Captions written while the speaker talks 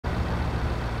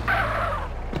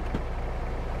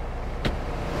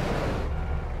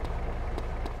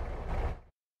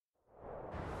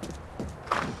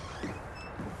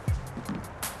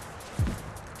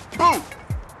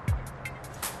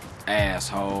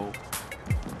asshole.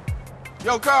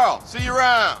 Yo, Carl, see you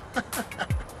around.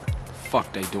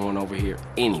 Fuck they doing over here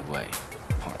anyway?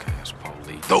 Punk-ass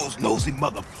police. Those nosy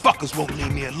motherfuckers won't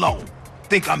leave me alone.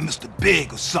 Think I'm Mr.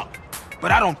 Big or something.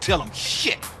 But I don't tell them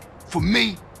shit. For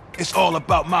me, it's all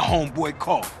about my homeboy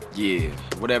Carl. Yeah,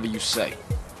 whatever you say.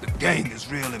 The gang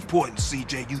is real important,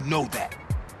 CJ, you know that.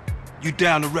 You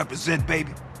down to represent,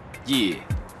 baby? Yeah.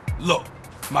 Look,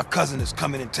 my cousin is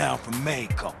coming in town from Maine.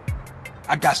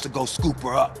 I got to go scoop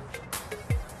her up.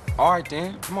 All right,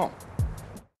 then. Come on.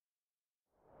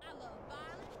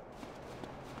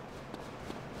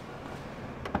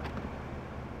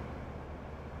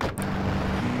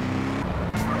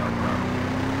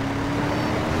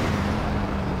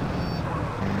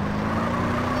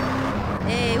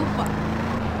 Hey, Ufa.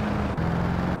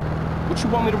 What you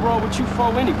want me to roll with you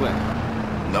for anyway?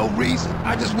 No reason.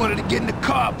 I just wanted to get in the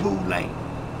carpool lane.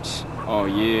 Oh,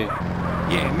 yeah?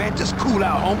 Yeah, man, just cool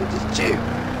out, homie. Just chill.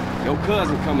 Your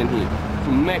cousin coming here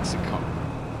from Mexico.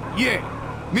 Yeah,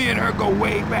 me and her go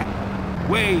way back.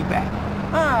 Way back.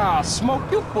 Ah,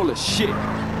 Smoke, you full of shit.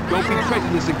 Don't be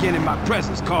prejudiced again in my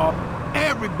presence, Carl.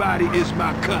 Everybody is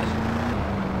my cousin.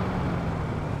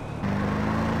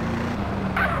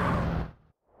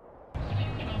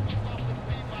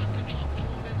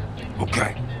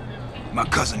 Okay, my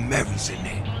cousin Mary's in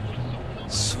there.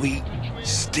 Sweet,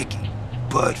 sticky,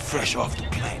 bud fresh off the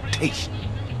plantation.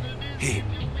 Here,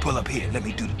 pull up here, let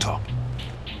me do the talking.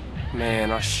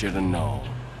 Man, I should've known.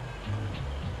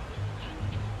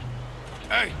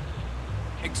 Hey,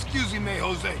 excuse me,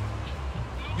 Jose.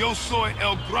 Yo soy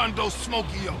el grande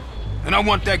smokio, and I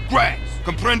want that grass,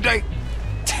 comprende?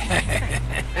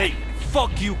 Hey,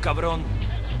 fuck you, cabron.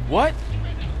 What?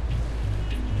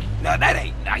 Now that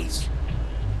ain't nice.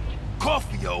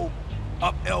 Coffee-o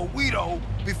up El Guido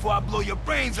before I blow your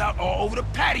brains out all over the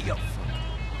patio.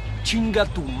 Chinga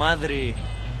tu madre,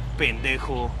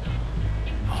 pendejo.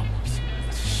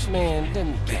 Man, let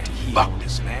me get the heat Fuck on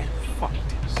this, man. Fuck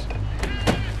this.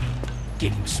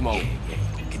 Get him, Smoke. Yeah,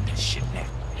 go get that shit now.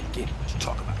 Get him, what you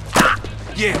talking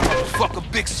about? Yeah,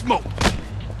 motherfucker, Big Smoke.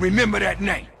 Remember that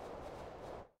name.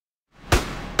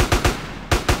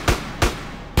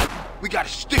 We gotta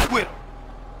stick with him.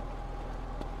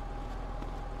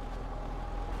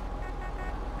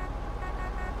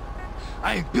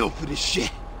 I ain't built for this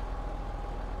shit.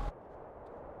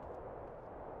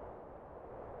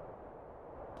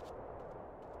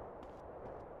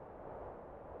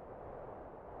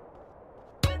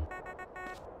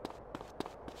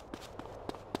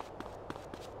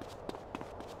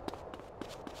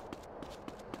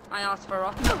 I asked for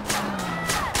a...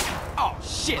 Oh,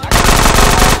 shit!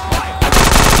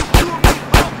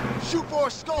 Shoot for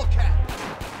a skull cap.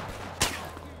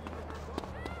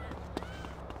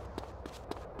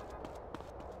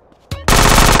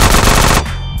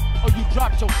 Oh, you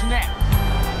dropped your snap.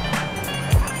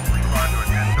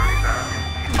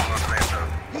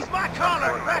 He's my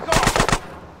collar. Back off.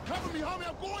 Cover me, homie.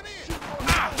 I'm going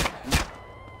in.